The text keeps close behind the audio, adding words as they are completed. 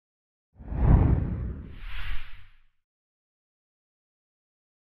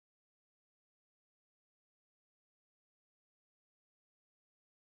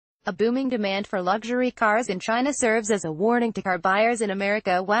A booming demand for luxury cars in China serves as a warning to car buyers in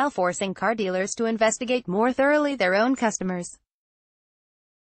America while forcing car dealers to investigate more thoroughly their own customers.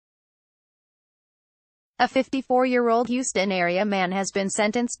 A 54-year-old Houston area man has been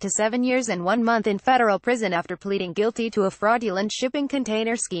sentenced to 7 years and 1 month in federal prison after pleading guilty to a fraudulent shipping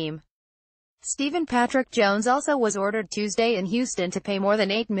container scheme. Stephen Patrick Jones also was ordered Tuesday in Houston to pay more than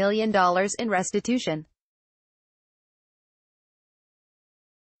 $8 million in restitution.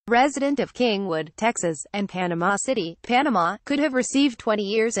 Resident of Kingwood, Texas, and Panama City, Panama, could have received 20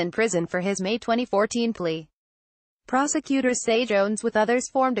 years in prison for his May 2014 plea. Prosecutors say Jones with others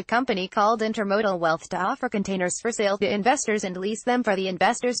formed a company called Intermodal Wealth to offer containers for sale to investors and lease them for the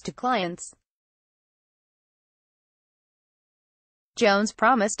investors to clients. Jones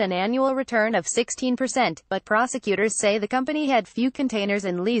promised an annual return of 16%, but prosecutors say the company had few containers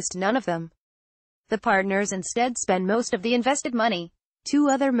and leased none of them. The partners instead spent most of the invested money. 2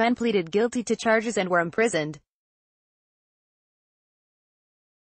 other men pleaded guilty to charges and were imprisoned.